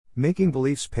Making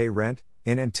Beliefs Pay Rent,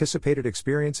 in Anticipated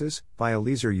Experiences, by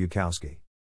Eliezer Yudkowsky.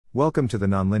 Welcome to the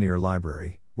Nonlinear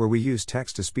Library, where we use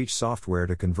text-to-speech software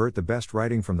to convert the best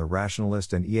writing from the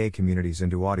Rationalist and EA communities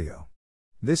into audio.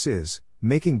 This is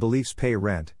Making Beliefs Pay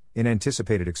Rent, in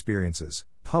Anticipated Experiences,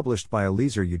 published by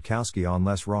Eliezer Yudkowsky on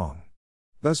LessWrong.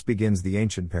 Thus begins the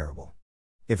ancient parable.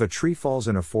 If a tree falls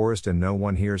in a forest and no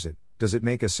one hears it, does it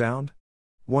make a sound?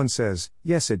 One says,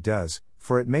 yes it does,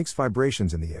 for it makes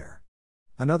vibrations in the air.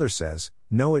 Another says,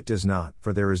 no it does not,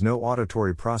 for there is no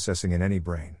auditory processing in any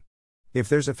brain. If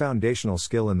there's a foundational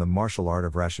skill in the martial art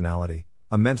of rationality,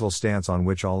 a mental stance on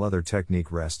which all other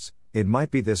technique rests, it might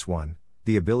be this one: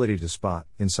 the ability to spot,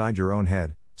 inside your own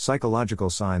head, psychological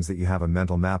signs that you have a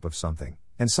mental map of something,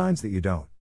 and signs that you don't.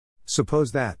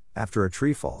 Suppose that, after a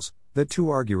tree falls, the two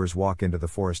arguers walk into the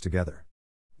forest together.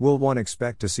 Will one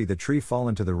expect to see the tree fall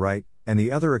into the right, and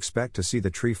the other expect to see the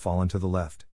tree fall into the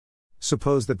left?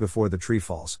 Suppose that before the tree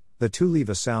falls, the two leave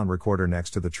a sound recorder next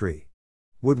to the tree.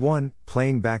 Would one,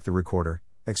 playing back the recorder,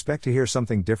 expect to hear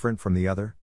something different from the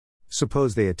other?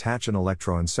 Suppose they attach an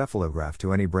electroencephalograph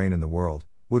to any brain in the world,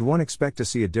 would one expect to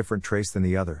see a different trace than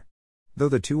the other? Though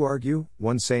the two argue,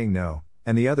 one saying no,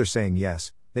 and the other saying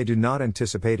yes, they do not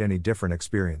anticipate any different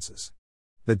experiences.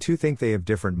 The two think they have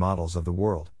different models of the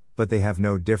world, but they have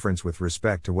no difference with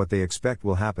respect to what they expect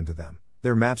will happen to them.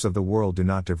 Their maps of the world do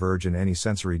not diverge in any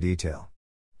sensory detail.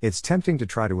 It's tempting to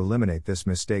try to eliminate this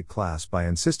mistake class by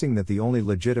insisting that the only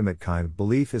legitimate kind of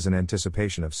belief is an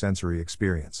anticipation of sensory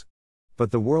experience.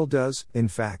 But the world does, in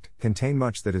fact, contain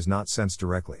much that is not sensed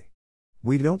directly.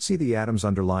 We don't see the atoms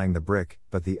underlying the brick,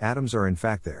 but the atoms are in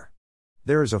fact there.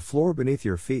 There is a floor beneath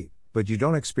your feet, but you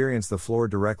don't experience the floor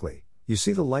directly. You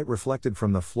see the light reflected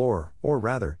from the floor, or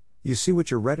rather, you see what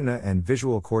your retina and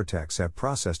visual cortex have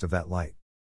processed of that light.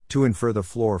 To infer the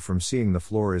floor from seeing the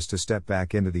floor is to step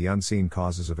back into the unseen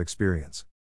causes of experience.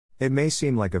 It may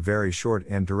seem like a very short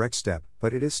and direct step,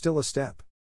 but it is still a step.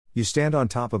 You stand on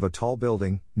top of a tall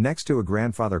building, next to a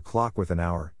grandfather clock with an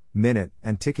hour, minute,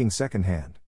 and ticking second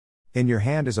hand. In your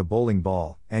hand is a bowling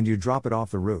ball, and you drop it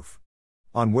off the roof.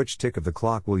 On which tick of the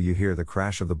clock will you hear the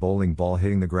crash of the bowling ball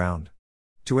hitting the ground?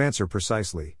 To answer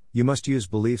precisely, you must use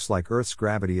beliefs like Earth's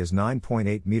gravity is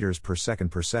 9.8 meters per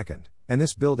second, and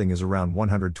this building is around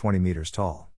 120 meters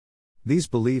tall. These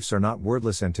beliefs are not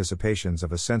wordless anticipations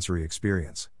of a sensory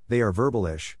experience, they are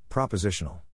verbal-ish,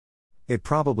 propositional. It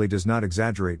probably does not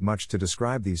exaggerate much to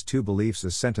describe these two beliefs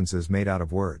as sentences made out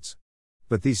of words.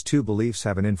 But these two beliefs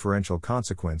have an inferential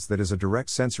consequence that is a direct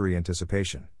sensory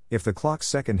anticipation. If the clock's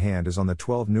second hand is on the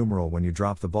 12 numeral when you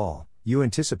drop the ball, you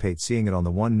anticipate seeing it on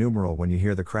the 1 numeral when you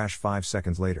hear the crash 5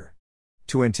 seconds later.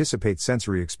 To anticipate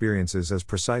sensory experiences as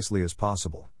precisely as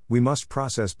possible, we must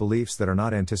process beliefs that are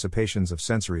not anticipations of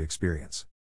sensory experience.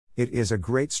 It is a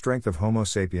great strength of Homo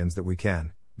sapiens that we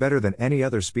can, better than any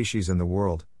other species in the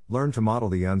world, learn to model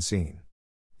the unseen.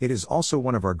 It is also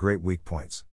one of our great weak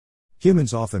points.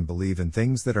 Humans often believe in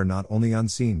things that are not only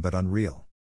unseen but unreal.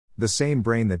 The same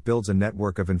brain that builds a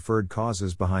network of inferred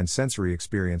causes behind sensory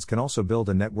experience can also build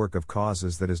a network of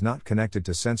causes that is not connected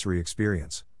to sensory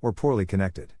experience, or poorly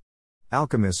connected.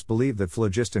 Alchemists believed that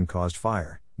Phlogiston caused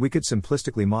fire. We could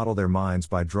simplistically model their minds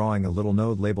by drawing a little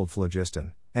node labeled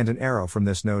Phlogiston, and an arrow from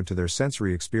this node to their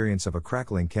sensory experience of a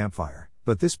crackling campfire,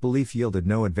 but this belief yielded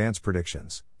no advanced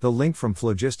predictions. The link from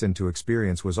Phlogiston to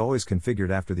experience was always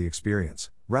configured after the experience,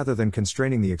 rather than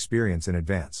constraining the experience in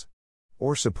advance.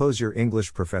 Or suppose your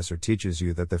English professor teaches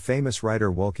you that the famous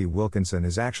writer Wolke Wilkinson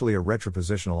is actually a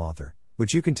retropositional author,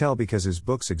 which you can tell because his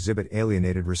books exhibit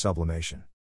alienated resublimation.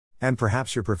 And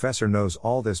perhaps your professor knows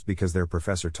all this because their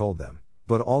professor told them,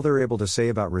 but all they're able to say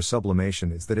about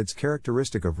resublimation is that it's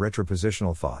characteristic of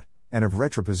retropositional thought, and of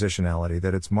retropositionality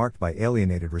that it's marked by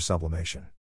alienated resublimation.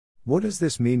 What does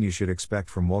this mean you should expect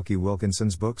from Wolke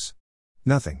Wilkinson's books?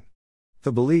 Nothing.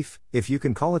 The belief, if you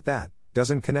can call it that,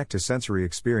 doesn't connect to sensory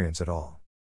experience at all.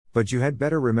 But you had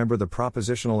better remember the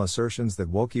propositional assertions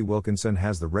that Wolke Wilkinson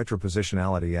has the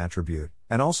retropositionality attribute,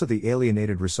 and also the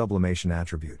alienated resublimation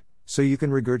attribute, so you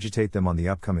can regurgitate them on the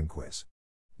upcoming quiz.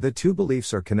 The two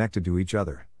beliefs are connected to each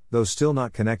other, though still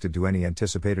not connected to any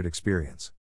anticipated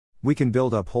experience. We can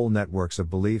build up whole networks of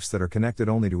beliefs that are connected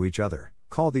only to each other,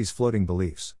 call these floating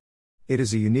beliefs. It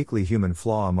is a uniquely human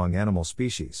flaw among animal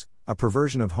species, a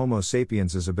perversion of Homo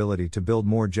sapiens' ability to build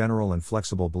more general and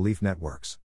flexible belief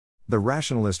networks. The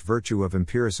rationalist virtue of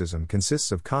empiricism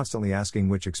consists of constantly asking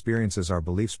which experiences our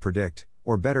beliefs predict,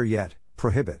 or better yet,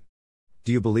 prohibit.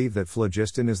 Do you believe that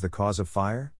phlogiston is the cause of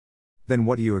fire? Then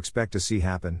what do you expect to see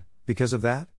happen, because of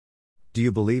that? Do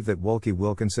you believe that Wolke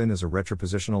Wilkinson is a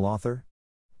retropositional author?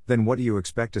 Then what do you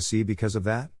expect to see because of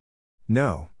that?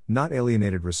 No, not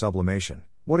alienated resublimation,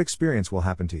 What experience will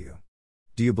happen to you?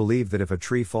 Do you believe that if a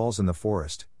tree falls in the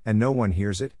forest, and no one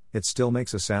hears it, it still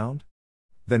makes a sound?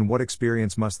 Then what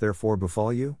experience must therefore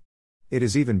befall you? It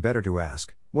is even better to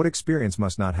ask, what experience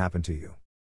must not happen to you?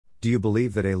 Do you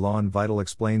believe that élan vital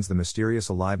explains the mysterious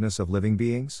aliveness of living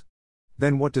beings?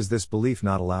 Then what does this belief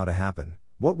not allow to happen?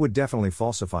 What would definitely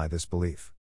falsify this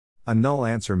belief? A null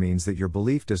answer means that your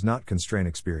belief does not constrain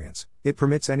experience, it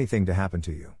permits anything to happen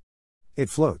to you. It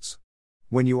floats.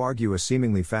 When you argue a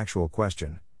seemingly factual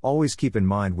question, always keep in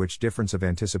mind which difference of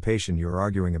anticipation you're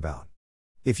arguing about.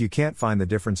 If you can't find the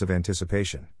difference of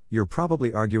anticipation, you're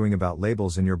probably arguing about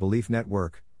labels in your belief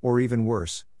network, or even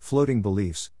worse, floating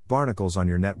beliefs, barnacles on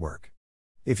your network.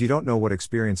 If you don't know what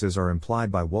experiences are implied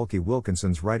by Wolke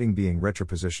Wilkinson's writing being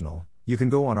retropositional, you can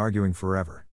go on arguing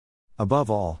forever. Above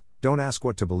all, don't ask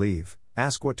what to believe,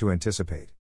 ask what to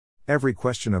anticipate. Every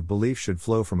question of belief should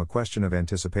flow from a question of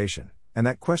anticipation, and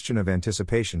that question of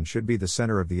anticipation should be the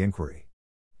center of the inquiry.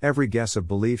 Every guess of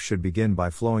belief should begin by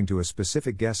flowing to a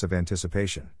specific guess of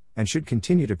anticipation, and should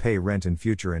continue to pay rent in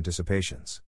future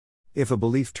anticipations. If a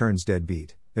belief turns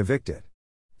deadbeat, evict it.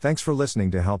 Thanks for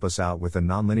listening. To help us out with the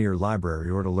Nonlinear Library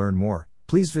or to learn more,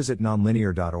 please visit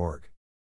nonlinear.org.